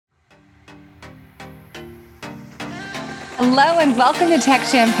Hello and welcome to Tech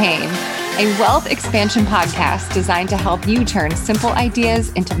Champagne, a wealth expansion podcast designed to help you turn simple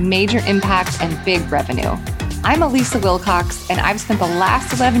ideas into major impact and big revenue. I'm Elisa Wilcox, and I've spent the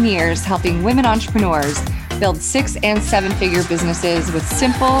last 11 years helping women entrepreneurs build 6- and 7-figure businesses with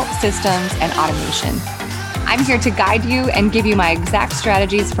simple systems and automation. I'm here to guide you and give you my exact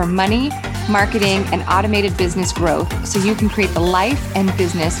strategies for money, marketing, and automated business growth so you can create the life and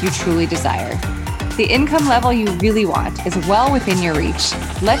business you truly desire. The income level you really want is well within your reach.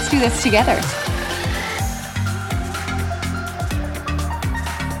 Let's do this together.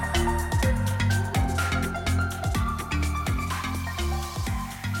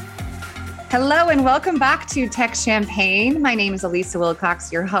 Hello and welcome back to Tech Champagne. My name is Elisa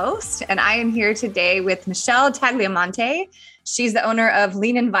Wilcox, your host, and I am here today with Michelle Tagliamonte. She's the owner of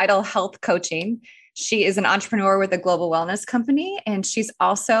Lean and Vital Health Coaching. She is an entrepreneur with a global wellness company, and she's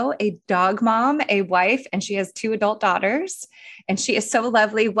also a dog mom, a wife, and she has 2 adult daughters, and she is so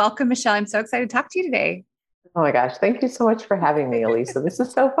lovely. Welcome, Michelle. I'm so excited to talk to you today. Oh my gosh. Thank you so much for having me, Elisa. This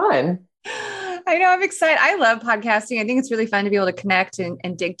is so fun. I know, I'm excited. I love podcasting. I think it's really fun to be able to connect and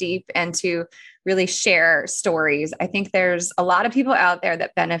dig deep and to really share stories. I think there's a lot of people out there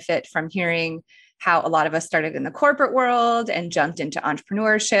that benefit from hearing how a lot of us started in the corporate world and jumped into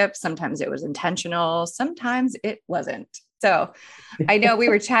entrepreneurship. Sometimes it was intentional, sometimes it wasn't. So I know we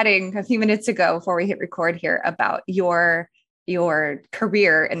were chatting a few minutes ago before we hit record here about your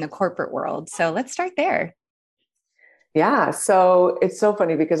career in the corporate world. So let's start there. Yeah. So it's so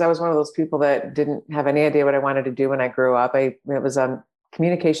funny because I was one of those people that didn't have any idea what I wanted to do when I grew up. It was a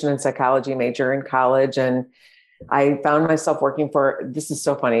communication and psychology major in college, and I found myself working for, this is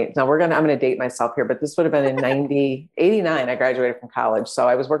so funny. Now I'm going to date myself here, but this would have been in 89. I graduated from college. So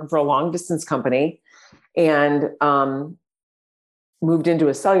I was working for a long distance company and moved into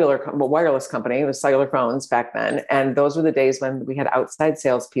a wireless company. It was cellular phones back then. And those were the days when we had outside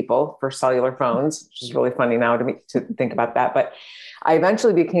salespeople for cellular phones, which is really funny now to think about that. But I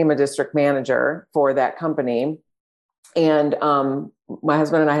eventually became a district manager for that company. And my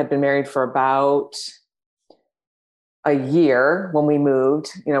husband and I had been married for about a year when we moved.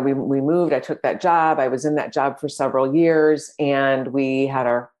 We moved, I took that job. I was in that job for several years, and we had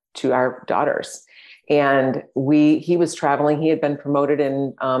our daughters. And he was traveling. He had been promoted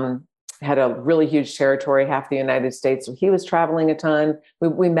and had a really huge territory, half the United States. So he was traveling a ton.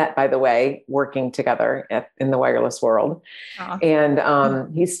 We met, by the way, working together in the wireless world. Aww.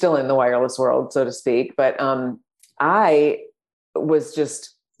 And he's still in the wireless world, so to speak. But I was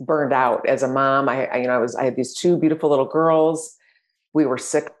just burned out as a mom. I had these 2 beautiful little girls. We were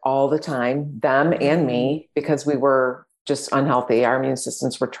sick all the time, them and me, because we were just unhealthy. Our immune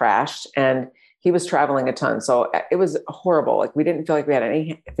systems were trashed, and he was traveling a ton. So it was horrible. Like, we didn't feel like we had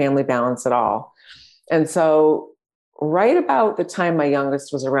any family balance at all. And so right about the time my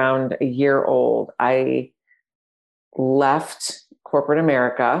youngest was around a year old, I left corporate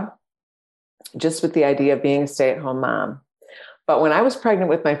America just with the idea of being a stay-at-home mom. But when I was pregnant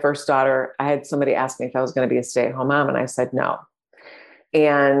with my first daughter, I had somebody ask me if I was going to be a stay-at-home mom, and I said no.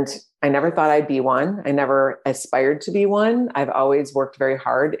 And I never thought I'd be one. I never aspired to be one. I've always worked very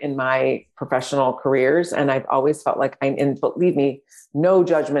hard in my professional careers, and I've always felt like and believe me, no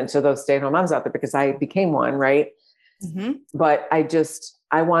judgment to those stay-at-home moms out there, because I became one, right? Mm-hmm. But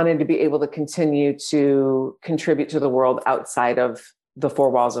I wanted to be able to continue to contribute to the world outside of the 4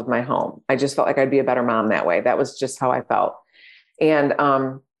 walls of my home. I just felt like I'd be a better mom that way. That was just how I felt. And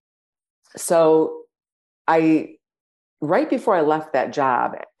so right before I left that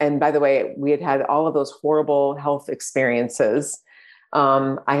job, and by the way, we had all of those horrible health experiences,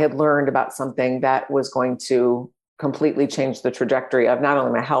 I had learned about something that was going to completely change the trajectory of not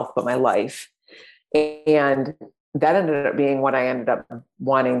only my health, but my life. And that ended up being what I ended up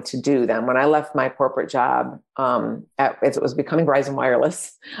wanting to do then. When I left my corporate job, as it was becoming Verizon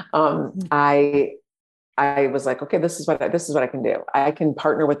Wireless, I was like, okay, this is what I can do. I can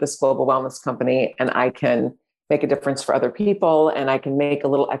partner with this global wellness company, and I can make a difference for other people, and I can make a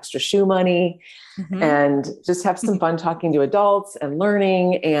little extra shoe money, and just have some fun talking to adults and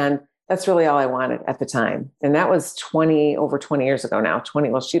learning. And that's really all I wanted at the time. And that was over 20 years ago now.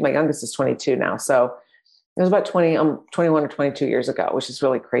 My youngest is 22 now. So it was about 21 or 22 years ago, which is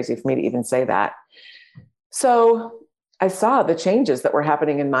really crazy for me to even say that. So I saw the changes that were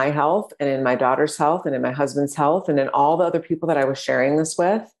happening in my health and in my daughter's health and in my husband's health and in all the other people that I was sharing this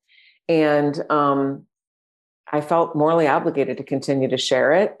with. And I felt morally obligated to continue to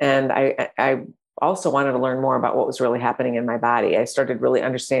share it. And I also wanted to learn more about what was really happening in my body. I started really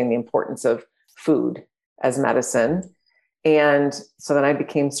understanding the importance of food as medicine. And so then I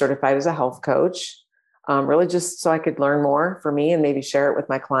became certified as a health coach. really just so I could learn more for me and maybe share it with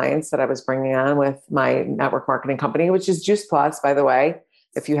my clients that I was bringing on with my network marketing company, which is Juice Plus, by the way,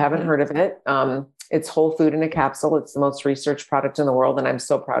 if you haven't heard of it. It's whole food in a capsule. It's the most researched product in the world. And I'm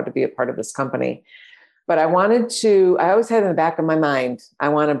so proud to be a part of this company. But I always had in the back of my mind, I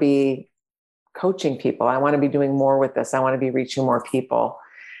want to be coaching people. I want to be doing more with this. I want to be reaching more people.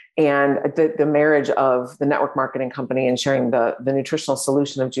 And the marriage of the network marketing company and sharing the nutritional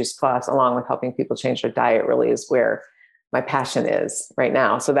solution of Juice Plus, along with helping people change their diet, really is where my passion is right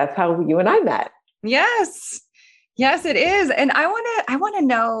now. So that's how you and I met. Yes. Yes, it is. And I want to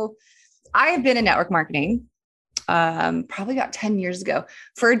know, I have been in network marketing, probably about 10 years ago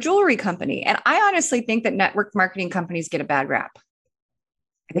for a jewelry company. And I honestly think that network marketing companies get a bad rap.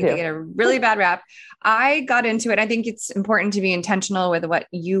 I think they get a really bad rap. I got into it. I think it's important to be intentional with what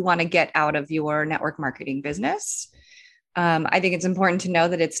you want to get out of your network marketing business. I think it's important to know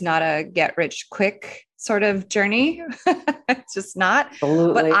that it's not a get rich quick sort of journey. It's just not.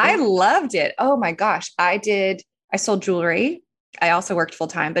 Absolutely. But I loved it. Oh my gosh. I sold jewelry. I also worked full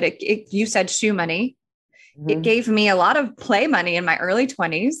time, but you said shoe money. Mm-hmm. It gave me a lot of play money in my early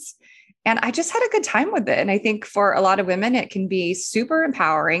 20s. And I just had a good time with it. And I think for a lot of women, it can be super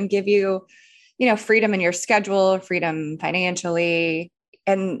empowering, give you, freedom in your schedule, freedom financially.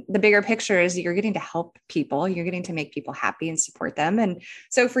 And the bigger picture is you're getting to help people. You're getting to make people happy and support them. And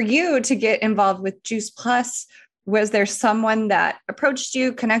so for you to get involved with Juice Plus, was there someone that approached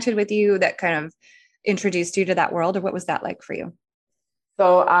you, connected with you, that kind of introduced you to that world? Or what was that like for you?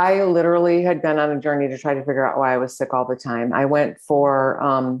 So I literally had been on a journey to try to figure out why I was sick all the time. I went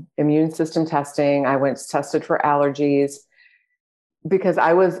for immune system testing. I went tested for allergies because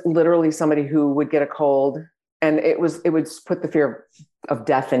I was literally somebody who would get a cold, and it would put the fear of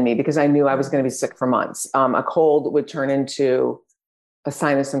death in me because I knew I was going to be sick for months. A cold would turn into a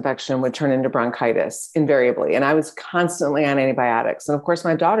sinus infection, would turn into bronchitis invariably. And I was constantly on antibiotics. And of course,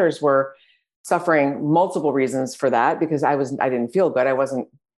 my daughters were suffering multiple reasons for that because I didn't feel good. I wasn't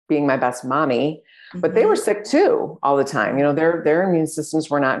being my best mommy, but they were sick too all the time. Their immune systems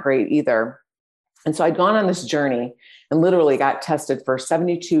were not great either. And so I'd gone on this journey and literally got tested for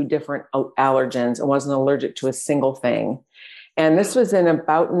 72 different allergens and wasn't allergic to a single thing. And this was in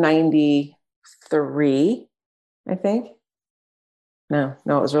about 93, I think. No, it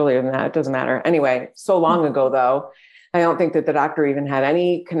was earlier than that. It doesn't matter. Anyway, so long ago though, I don't think that the doctor even had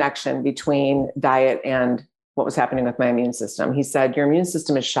any connection between diet and what was happening with my immune system. He said, your immune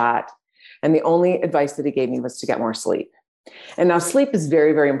system is shot. And the only advice that he gave me was to get more sleep. And now sleep is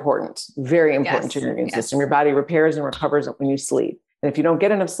very, very important to your immune system. Your body repairs and recovers when you sleep. And if you don't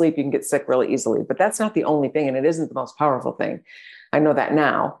get enough sleep, you can get sick really easily, but that's not the only thing. And it isn't the most powerful thing. I know that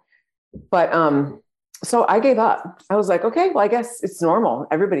now, but, so I gave up. I was like, okay, well, I guess it's normal.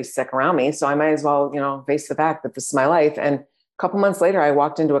 Everybody's sick around me. So I might as well, face the fact that this is my life. And a couple months later, I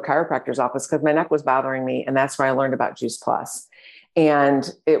walked into a chiropractor's office because my neck was bothering me. And that's where I learned about Juice Plus.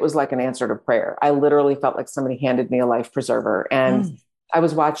 And it was like an answer to prayer. I literally felt like somebody handed me a life preserver. And I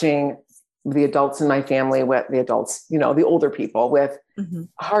was watching the adults in my family with the older people with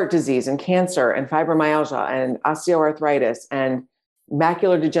heart disease and cancer and fibromyalgia and osteoarthritis and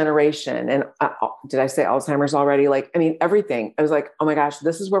macular degeneration. And did I say Alzheimer's already? Everything. I was like, oh my gosh,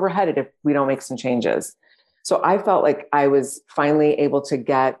 this is where we're headed if we don't make some changes. So I felt like I was finally able to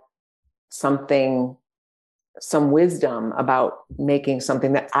get some wisdom about making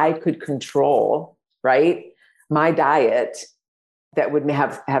something that I could control, right? My diet that would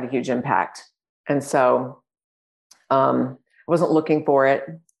have a huge impact. And so I wasn't looking for it,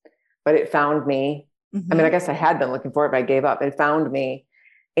 but it found me. I mean, I guess I had been looking for it, but I gave up. It found me.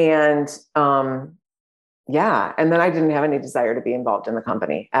 And and then I didn't have any desire to be involved in the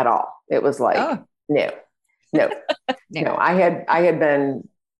company at all. It was like, no. I had been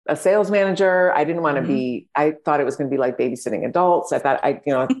a sales manager. I didn't want to be, I thought it was going to be like babysitting adults. I thought I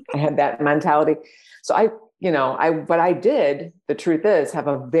had that mentality. So what I did, the truth is, have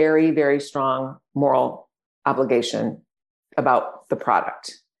a very, very strong moral obligation about the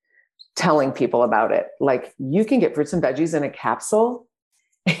product. Telling people about it. Like, you can get fruits and veggies in a capsule.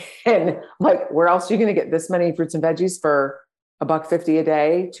 And like, where else are you going to get this many fruits and veggies for $1.50 a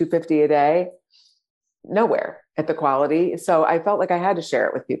day, $2.50 a day? Nowhere at the quality. So I felt like I had to share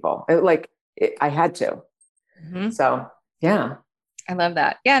it with people. I had to. So, yeah. I love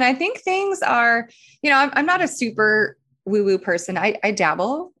that. Yeah. And I think things are, I'm not a super woo-woo person. I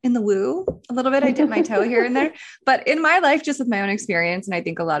dabble in the woo a little bit. I dip my toe here and there, but in my life, just with my own experience, and I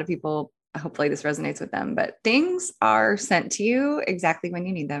think a lot of people, hopefully this resonates with them, but things are sent to you exactly when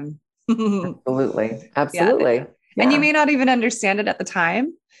you need them. Absolutely. Yeah. And you may not even understand it at the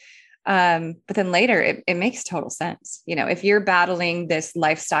time. But then later it makes total sense. If you're battling this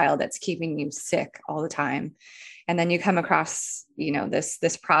lifestyle that's keeping you sick all the time, and then you come across,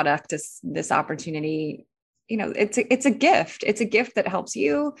 this product, this opportunity, it's a gift. It's a gift that helps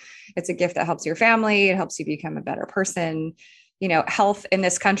you. It's a gift that helps your family. It helps you become a better person. Health in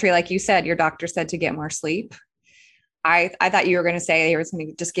this country, like you said, your doctor said to get more sleep. I thought you were going to say they were going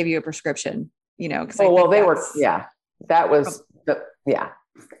to just give you a prescription, because that was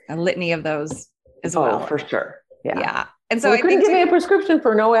a litany of those as well. well. For sure. Yeah. And so I couldn't give me a prescription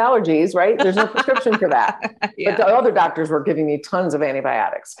for no allergies, right? There's no prescription for that. Yeah. But the other doctors were giving me tons of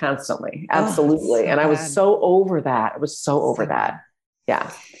antibiotics constantly. Absolutely. And I was so over that. I was so over that. Yeah.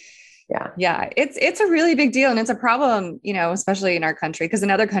 Yeah. It's a really big deal. And it's a problem, especially in our country, because in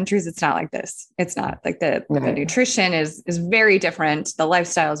other countries, it's not like this. It's not like the nutrition is very different. The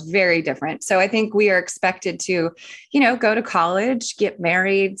lifestyle is very different. So I think we are expected to, go to college, get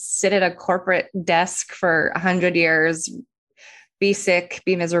married, sit at a corporate desk for 100 years, be sick,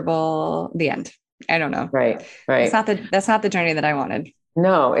 be miserable, the end. I don't know. Right. That's not the journey that I wanted.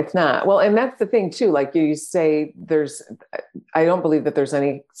 No, it's not. Well, and that's the thing too. Like you say, I don't believe that there's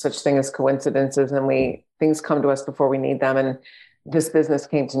any such thing as coincidences, and things come to us before we need them. And this business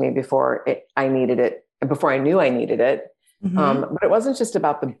came to me before I needed it, and before I knew I needed it. Mm-hmm. But it wasn't just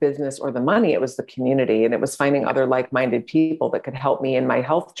about the business or the money. It was the community, and it was finding other like-minded people that could help me in my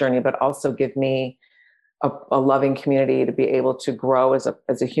health journey, but also give me a loving community to be able to grow as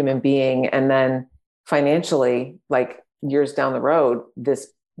a human being. And then financially, like, years down the road,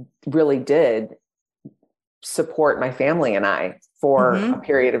 this really did support my family and I for a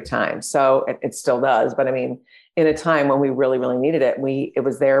period of time. So it still does. But I mean, in a time when we really, really needed it, it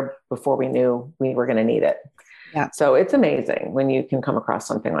was there before we knew we were going to need it. Yeah. So it's amazing when you can come across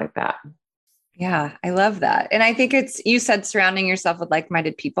something like that. Yeah, I love that. And I think you said surrounding yourself with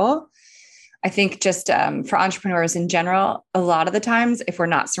like-minded people. I think just for entrepreneurs in general, a lot of the times, if we're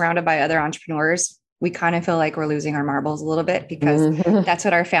not surrounded by other entrepreneurs, we kind of feel like we're losing our marbles a little bit, because that's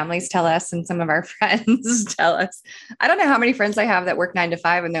what our families tell us. And some of our friends tell us. I don't know how many friends I have that work 9 to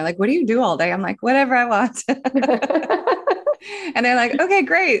 5, and they're like, what do you do all day? I'm like, whatever I want. And they're like, okay,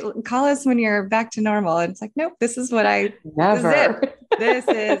 great. Call us when you're back to normal. And it's like, nope, this is what never. This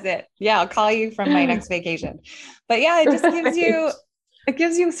is it. Yeah. I'll call you from my next vacation. But yeah, it just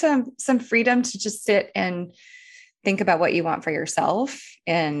gives you some freedom to just sit and think about what you want for yourself.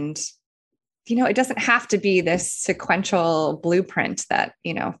 And it doesn't have to be this sequential blueprint that,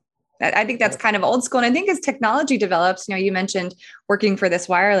 I think that's kind of old school. And I think as technology develops, you mentioned working for this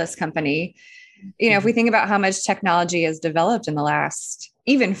wireless company, if we think about how much technology has developed in the last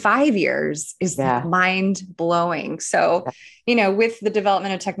even 5 years is mind blowing. So, with the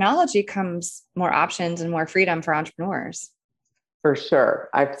development of technology comes more options and more freedom for entrepreneurs. For sure.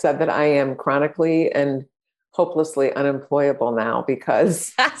 I've said that I am chronically and hopelessly unemployable now,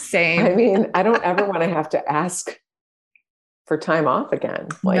 because same. I mean, I don't ever want to have to ask for time off again.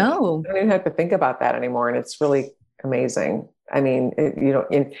 Like, no, I don't even have to think about that anymore. And it's really amazing. I mean,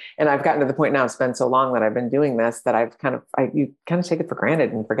 and I've gotten to the point now, it's been so long that I've been doing this that you kind of take it for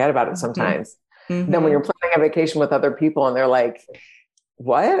granted and forget about it sometimes. Mm-hmm. Then when you're planning a vacation with other people and they're like,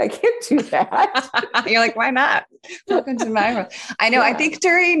 what? I can't do that. You're like, why not? Welcome to my world. I know. Yeah. I think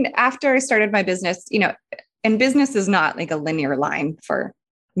after I started my business, and business is not like a linear line for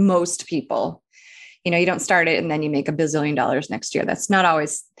most people. You don't start it and then you make $1 bazillion next year. That's not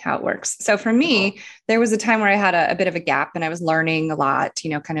always how it works. So for me, there was a time where I had a bit of a gap, and I was learning a lot,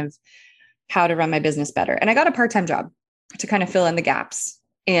 kind of how to run my business better. And I got a part-time job to kind of fill in the gaps.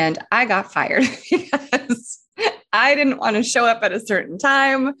 And I got fired because I didn't want to show up at a certain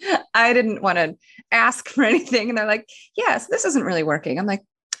time. I didn't want to ask for anything. And they're like, yes, this isn't really working. I'm like,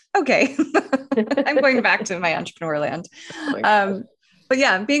 okay, I'm going back to my entrepreneur land. But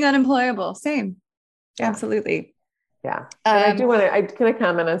yeah, being unemployable, same. Yeah. Absolutely. Yeah. And can I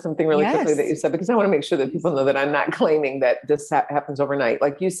comment on something really quickly that you said, because I want to make sure that people know that I'm not claiming that this happens overnight.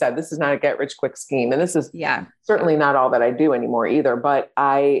 Like you said, this is not a get rich quick scheme. And this is certainly not all that I do anymore either, but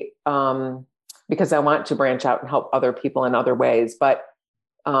because I want to branch out and help other people in other ways, but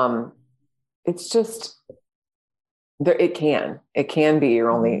it's just, it can be your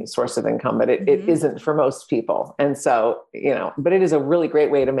only source of income, but it isn't for most people. And so, but it is a really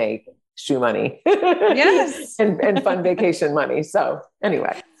great way to make shoe money. Yes. and fun vacation money. So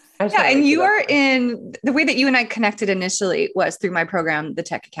anyway. Yeah. And you are in the way that you and I connected initially was through my program, the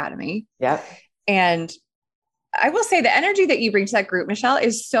Tech Academy. Yeah. And I will say the energy that you bring to that group, Michelle,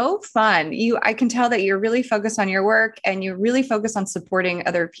 is so fun. I can tell that you're really focused on your work and you're really focused on supporting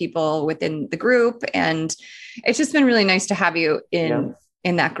other people within the group. And it's just been really nice to have you in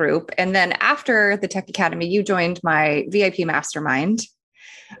in that group. And then after the Tech Academy, you joined my VIP mastermind,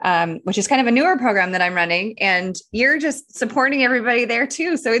 which is kind of a newer program that I'm running, and you're just supporting everybody there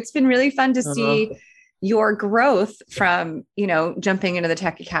too. So it's been really fun to see your growth from, jumping into the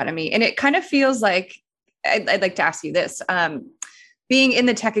Tech Academy. And it kind of feels like, I'd like to ask you this, being in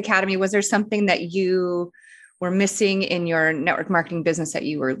the Tech Academy, was there something that you were missing in your network marketing business that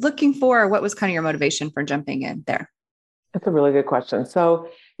you were looking for? Or what was kind of your motivation for jumping in there? That's a really good question. So,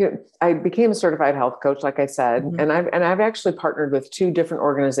 I became a certified health coach, like I said, and I've actually partnered with 2 different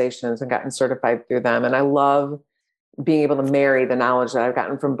organizations and gotten certified through them. And I love being able to marry the knowledge that I've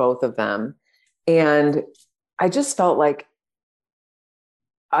gotten from both of them. And I just felt like,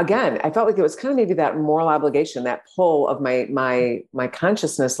 again, I felt like it was kind of maybe that moral obligation, that pull of my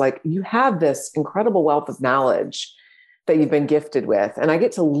consciousness. Like, you have this incredible wealth of knowledge that you've been gifted with. And I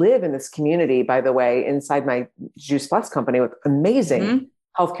get to live in this community, by the way, inside my Juice Plus company with amazing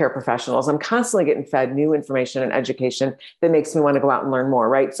healthcare professionals. I'm constantly getting fed new information and education that makes me want to go out and learn more.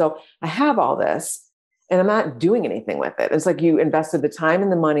 Right. So I have all this and I'm not doing anything with it. It's like, you invested the time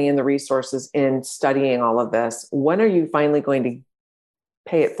and the money and the resources in studying all of this. When are you finally going to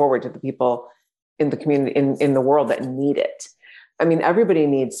pay it forward to the people in the community, in the world that need it? I mean, everybody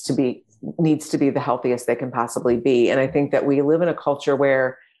needs to be the healthiest they can possibly be. And I think that we live in a culture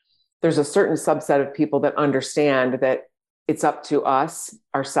where there's a certain subset of people that understand that it's up to us,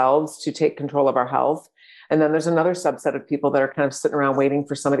 ourselves, to take control of our health. And then there's another subset of people that are kind of sitting around waiting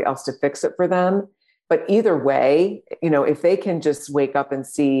for somebody else to fix it for them. But either way, if they can just wake up and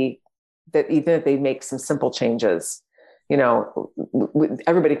see that even if they make some simple changes,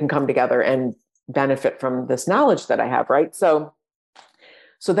 everybody can come together and benefit from this knowledge that I have. Right. So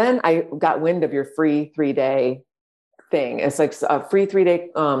then I got wind of your free 3-day thing. It's like a free 3-day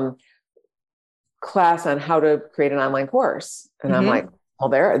class on how to create an online course. And I'm like,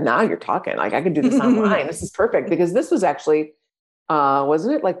 well, now you're talking. Like, I could do this online. This is perfect, because this was actually,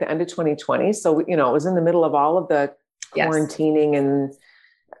 wasn't it like the end of 2020? So, it was in the middle of all of the quarantining and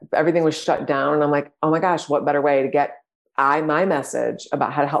everything was shut down. And I'm like, oh my gosh, what better way to get my message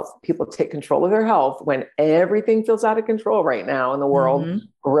about how to help people take control of their health when everything feels out of control right now in the world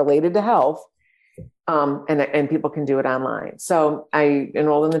related to health. And people can do it online. So I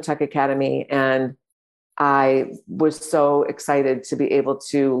enrolled in the Tech Academy, and I was so excited to be able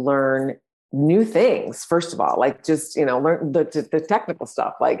to learn new things. First of all, like just, learn the technical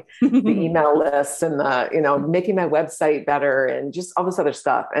stuff, like the email lists and making my website better and just all this other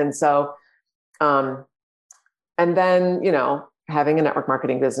stuff. And so, and then, having a network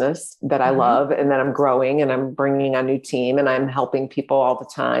marketing business that I love, and that I'm growing, and I'm bringing a new team, and I'm helping people all the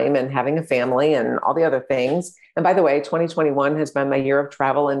time, and having a family and all the other things. And by the way, 2021 has been my year of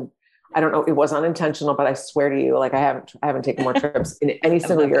travel. And I don't know, it was unintentional, but I swear to you, like I haven't taken more trips in any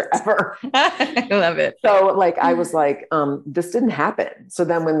single year ever. I love it. So like, I was like, this didn't happen. So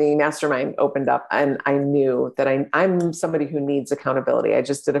then when the mastermind opened up, and I knew that I'm somebody who needs accountability. I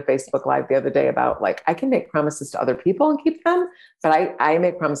just did a Facebook Live the other day about like, I can make promises to other people and keep them, but I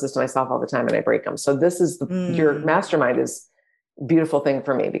make promises to myself all the time and I break them. So this is your mastermind is a beautiful thing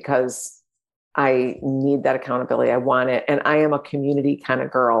for me, because I need that accountability. I want it. And I am a community kind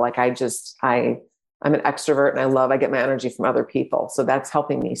of girl. Like I'm an extrovert, and I get my energy from other people. So that's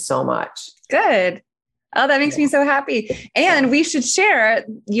helping me so much. Good. Oh, that makes me so happy. And we should share,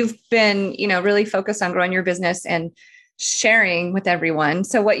 you've been, really focused on growing your business and sharing with everyone.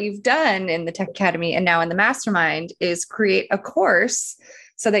 So what you've done in the Tech Academy and now in the mastermind is create a course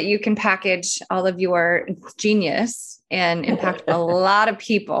so that you can package all of your genius and impact a lot of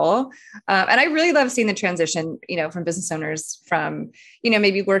people. And I really love seeing the transition, from business owners from,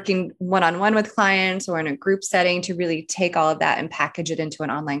 maybe working one-on-one with clients or in a group setting to really take all of that and package it into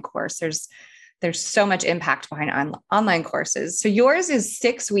an online course. There's so much impact behind online courses. So yours is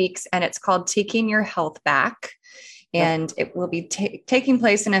 6 weeks, and it's called Taking Your Health Back. And it will be taking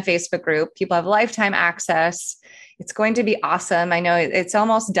place in a Facebook group. People have lifetime access. It's going to be awesome. I know it's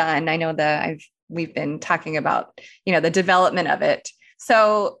almost done. I know we've been talking about, the development of it.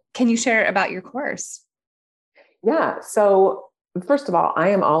 So can you share about your course? Yeah. So first of all, I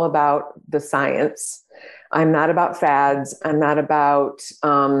am all about the science. I'm not about fads. I'm not about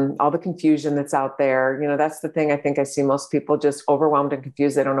all the confusion that's out there. That's the thing. I think I see most people just overwhelmed and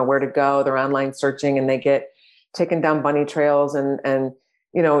confused. They don't know where to go. They're online searching, and they get taken down bunny trails. And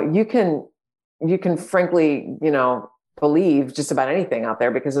you can frankly, believe just about anything out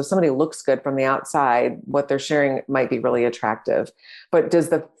there, because if somebody looks good from the outside, what they're sharing might be really attractive. But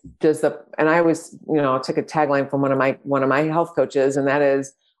and I always, took a tagline from one of my health coaches, and that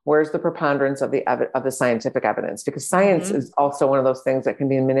is, where's the preponderance of of the scientific evidence? Because science Mm-hmm. is also one of those things that can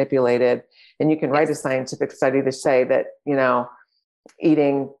be manipulated, and you can write a scientific study to say that,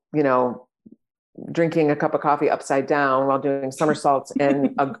 eating, drinking a cup of coffee upside down while doing somersaults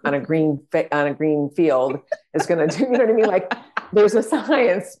on a green field is going to do, you know what I mean? Like, there's a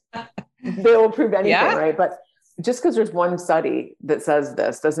science that will prove anything, right? But just because there's one study that says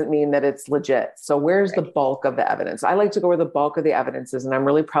this doesn't mean that it's legit. So where's the bulk of the evidence? I like to go where the bulk of the evidence is, and I'm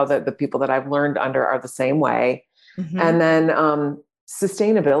really proud that the people that I've learned under are the same way. Mm-hmm. And then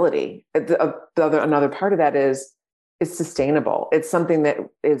sustainability. Another part of that is it's sustainable. It's something that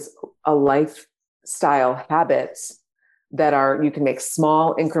is a lifestyle habits that you can make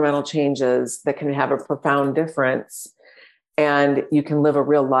small incremental changes that can have a profound difference, and you can live a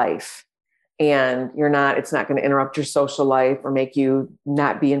real life, and it's not going to interrupt your social life or make you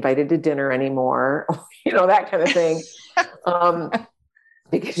not be invited to dinner anymore, that kind of thing.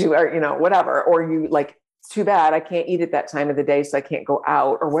 Because you are, whatever, or you like, it's too bad I can't eat at that time of the day, so I can't go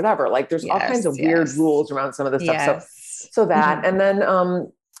out or whatever. Like, there's all kinds of weird rules around some of this stuff. So that, and then,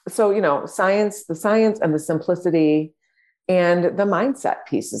 the science and the simplicity and the mindset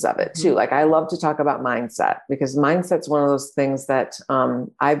pieces of it too. Like, I love to talk about mindset, because mindset's one of those things that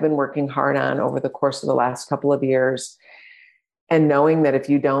I've been working hard on over the course of the last couple of years. And knowing that if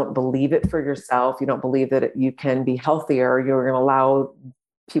you don't believe it for yourself, you don't believe that you can be healthier, you're going to allow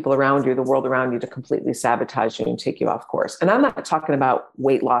people around you, the world around you, to completely sabotage you and take you off course. And I'm not talking about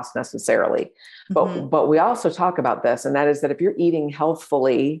weight loss necessarily, but we also talk about this. And that is that if you're eating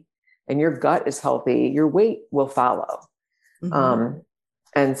healthfully and your gut is healthy, your weight will follow.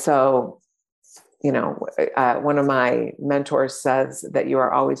 And so, one of my mentors says that you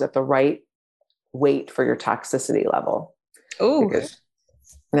are always at the right weight for your toxicity level. Oh, isn't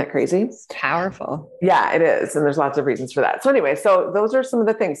that crazy? Powerful. Yeah, it is. And there's lots of reasons for that. So anyway, so those are some of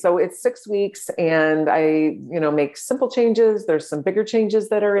the things. So it's 6 weeks, and I, make simple changes. There's some bigger changes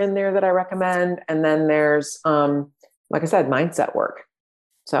that are in there that I recommend. And then there's, like I said, mindset work.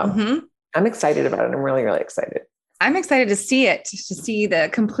 So I'm excited about it. I'm really, really excited. I'm excited to see it, to see the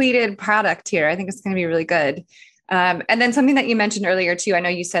completed product here. I think it's going to be really good. And then something that you mentioned earlier too, I know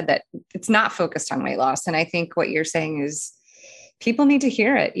you said that it's not focused on weight loss. And I think what you're saying is people need to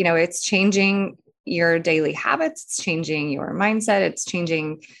hear it. It's changing your daily habits. It's changing your mindset. It's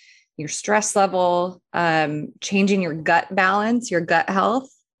changing your stress level, changing your gut balance, your gut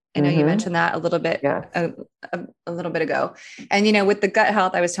health. I know you mentioned that a little bit, a little bit ago. And, with the gut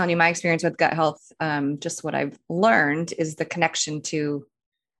health, I was telling you my experience with gut health. Just what I've learned is the connection to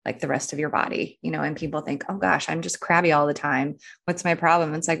like the rest of your body, and people think, oh gosh, I'm just crabby all the time. What's my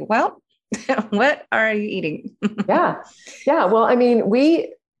problem? It's like, well, what are you eating? Yeah. Well, I mean,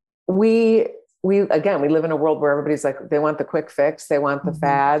 we again, we live in a world where everybody's like, they want the quick fix. They want the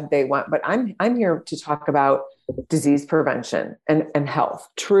fad. But I'm here to talk about disease prevention and health,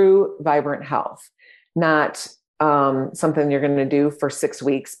 true, vibrant health, not something you're going to do for 6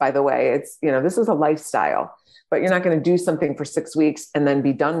 weeks. By the way, it's, this is a lifestyle, but you're not going to do something for 6 weeks and then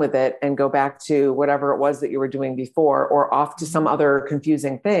be done with it and go back to whatever it was that you were doing before, or off to some other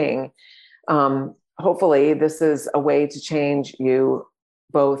confusing thing. Hopefully this is a way to change you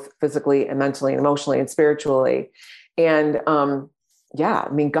both physically and mentally and emotionally and spiritually. And,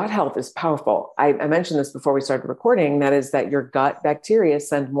 gut health is powerful. I mentioned this before we started recording. That is that your gut bacteria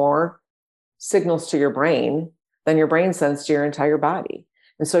send more signals to your brain than your brain sends to your entire body.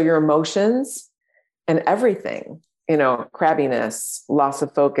 And so your emotions and everything, crabbiness, loss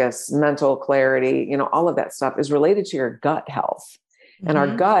of focus, mental clarity, all of that stuff is related to your gut health. And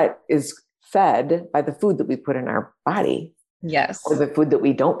our gut is fed by the food that we put in our body. Yes. Or the food that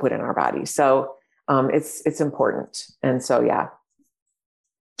we don't put in our body. So it's important. And so, yeah.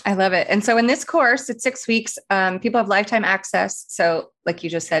 I love it. And so in this course, it's 6 weeks. People have lifetime access. So like you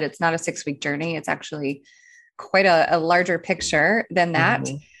just said, it's not a 6-week journey. It's actually quite a larger picture than that.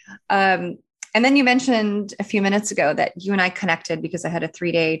 And then you mentioned a few minutes ago that you and I connected because I had a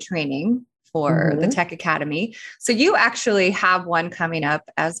 3-day training for the Tech Academy. So you actually have one coming up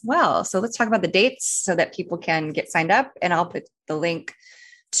as well. So let's talk about the dates so that people can get signed up, and I'll put the link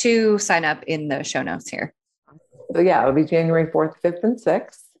to sign up in the show notes here. So yeah, it'll be January 4th, 5th, and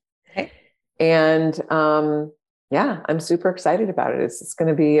 6th. Okay. And I'm super excited about it. It's going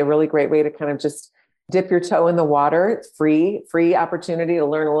to be a really great way to kind of just dip your toe in the water. It's free opportunity to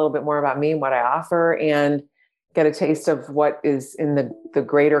learn a little bit more about me and what I offer, and get a taste of what is in the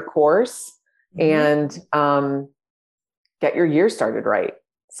greater course, and get your year started right.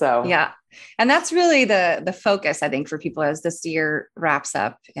 So, yeah. And that's really the focus, I think, for people as this year wraps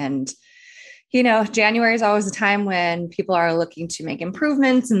up. And, January is always a time when people are looking to make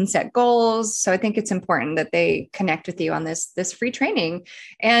improvements and set goals. So I think it's important that they connect with you on this free training.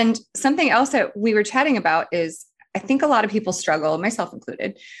 And something else that we were chatting about is I think a lot of people struggle, myself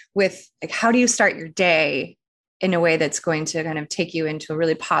included, with like, how do you start your day in a way that's going to kind of take you into a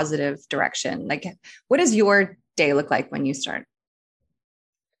really positive direction? Like, what does your day look like when you start?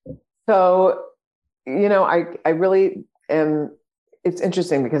 So, I really am, it's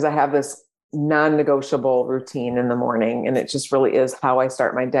interesting because I have this non-negotiable routine in the morning, and it just really is how I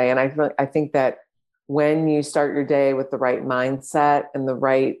start my day. And I think that when you start your day with the right mindset and the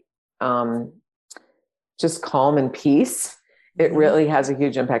right, just calm and peace, it really has a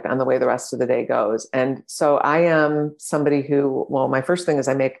huge impact on the way the rest of the day goes. And so I am somebody who, my first thing is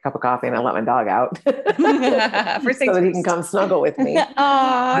I make a cup of coffee and I let my dog out so that he can come snuggle with me.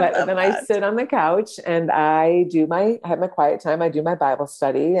 But then I sit on the couch and I have my quiet time. I do my Bible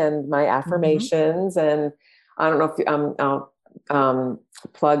study and my affirmations. And I don't know if I'll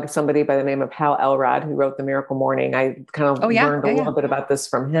plug somebody by the name of Hal Elrod, who wrote The Miracle Morning. I kind of learned a little bit about this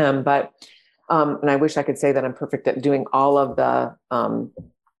from him, but and I wish I could say that I'm perfect at doing all of the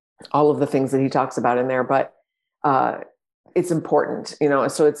things that he talks about in there, but it's important,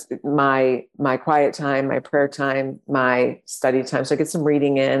 so it's my quiet time, my prayer time, my study time. So I get some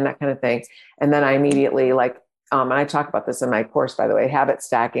reading in, that kind of thing. And then I immediately and I talk about this in my course, by the way, habit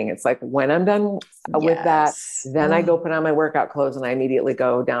stacking. It's like when I'm done with that, then I go put on my workout clothes and I immediately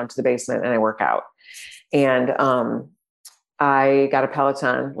go down to the basement and I work out. And I got a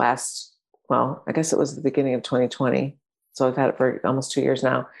Peloton I guess it was the beginning of 2020. So I've had it for almost 2 years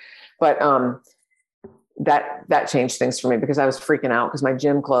now, but, that changed things for me because I was freaking out because my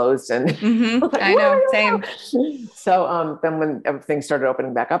gym closed and I know, same. So, then when everything started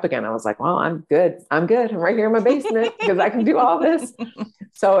opening back up again, I was like, well, I'm good. I'm right here in my basement because I can do all this.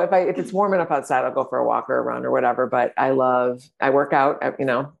 So if it's warm enough outside, I'll go for a walk or a run or whatever, but I work out,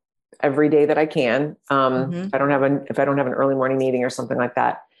 every day that I can. If I don't have an early morning meeting or something like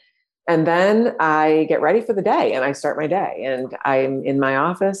that. And then I get ready for the day and I start my day, and I'm in my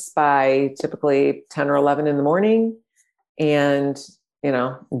office by typically 10 or 11 in the morning and,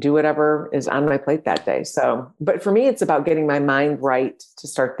 do whatever is on my plate that day. So, but for me, it's about getting my mind right to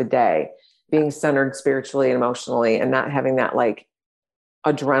start the day, being centered spiritually and emotionally, and not having that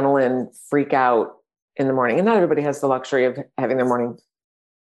adrenaline freak out in the morning. And not everybody has the luxury of having their morning,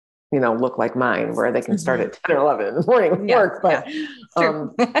 look like mine, where they can start at 10 or 11 in the morning with work. But,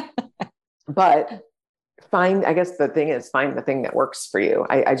 but I guess the thing is, find the thing that works for you.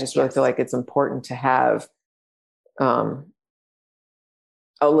 I just really feel like it's important to have,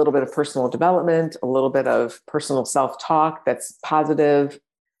 a little bit of personal development, a little bit of personal self-talk that's positive.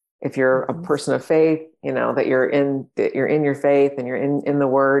 If you're a person of faith, that you're in your faith and you're in the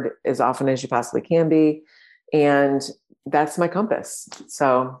word as often as you possibly can be. And that's my compass.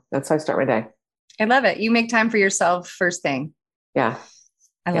 So that's how I start my day. I love it. You make time for yourself first thing. Yeah.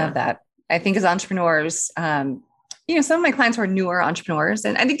 I love that. I think as entrepreneurs, some of my clients were newer entrepreneurs.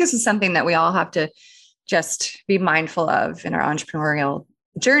 And I think this is something that we all have to just be mindful of in our entrepreneurial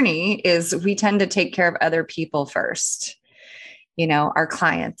journey is we tend to take care of other people first, our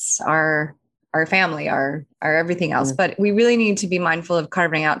clients, our family, our everything else. But we really need to be mindful of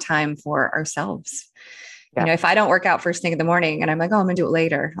carving out time for ourselves. Yeah. If I don't work out first thing in the morning and I'm like, oh, I'm going to do it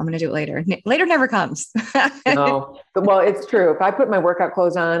later. Later never comes. No, well, it's true. If I put my workout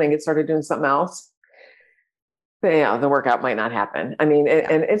clothes on and get started doing something else, the workout might not happen. I mean,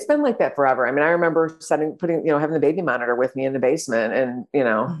 and it's been like that forever. I mean, I remember having the baby monitor with me in the basement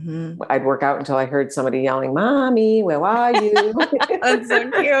and, I'd work out until I heard somebody yelling, "Mommy, where are you?" That's so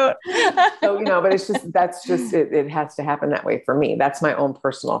cute. So, but it has to happen that way for me. That's my own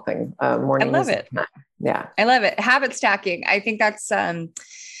personal thing. Morning. I love it. Yeah. I love it. Habit stacking. I think that's,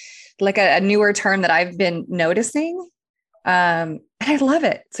 like a newer term that I've been noticing. And I love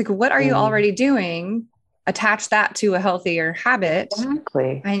it. It's like, what are you already doing? Attach that to a healthier habit.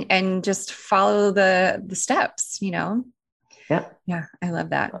 Exactly. And just follow the steps, Yeah. Yeah. I love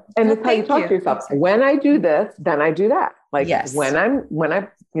that. And it's how you talk to yourself. When I do this, then I do that. Like when I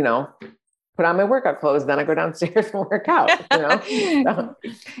put on my workout clothes, then I go downstairs and work out, So.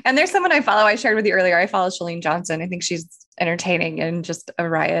 And there's someone I follow. I shared with you earlier. I follow Chalene Johnson. I think she's entertaining and just a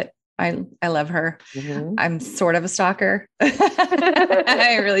riot. I love her. Mm-hmm. I'm sort of a stalker.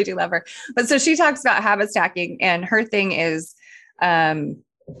 I really do love her. But so she talks about habit stacking, and her thing is, planning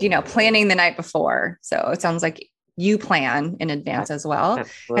the night before. So it sounds like you plan in advance as well.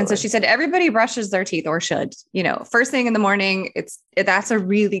 Absolutely. And so she said, everybody brushes their teeth or should, first thing in the morning. That's a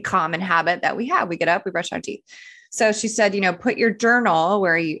really common habit that we have. We get up, we brush our teeth. So she said, put your journal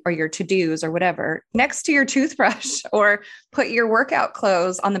or your to-dos or whatever next to your toothbrush, or put your workout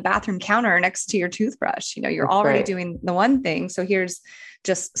clothes on the bathroom counter next to your toothbrush. You're That's already right. doing the one thing. So here's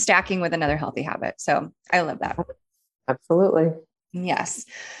just stacking with another healthy habit. So I love that. Absolutely. Yes.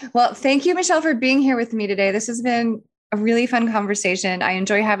 Well, thank you, Michelle, for being here with me today. This has been a really fun conversation. I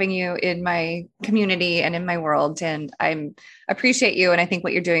enjoy having you in my community and in my world, and I appreciate you. And I think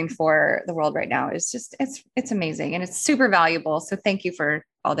what you're doing for the world right now is just, it's amazing and it's super valuable. So thank you for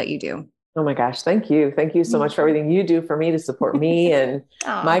all that you do. Oh my gosh. Thank you. Thank you so much for everything you do for me to support me and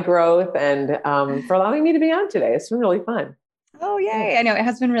my growth, and for allowing me to be on today. It's been really fun. Oh, yay. I know it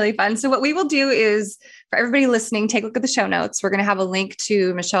has been really fun. So what we will do is, for everybody listening, take a look at the show notes. We're going to have a link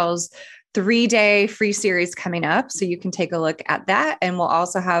to Michelle's 3-day free series coming up. So you can take a look at that. And we'll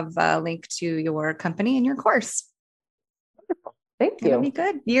also have a link to your company and your course. Wonderful. Thank you. That'll be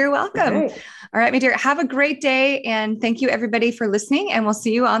good. You're welcome. All right, my dear. Have a great day. And thank you everybody for listening. And we'll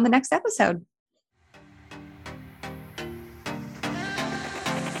see you on the next episode.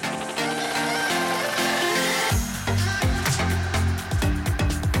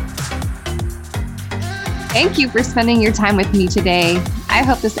 Thank you for spending your time with me today. I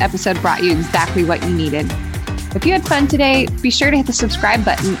hope this episode brought you exactly what you needed. If you had fun today, be sure to hit the subscribe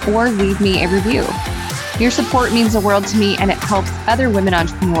button or leave me a review. Your support means the world to me, and it helps other women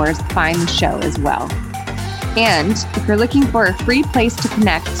entrepreneurs find the show as well. And if you're looking for a free place to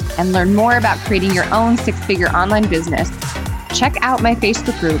connect and learn more about creating your own 6-figure online business, check out my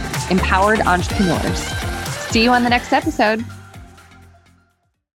Facebook group, Empowered Entrepreneurs. See you on the next episode.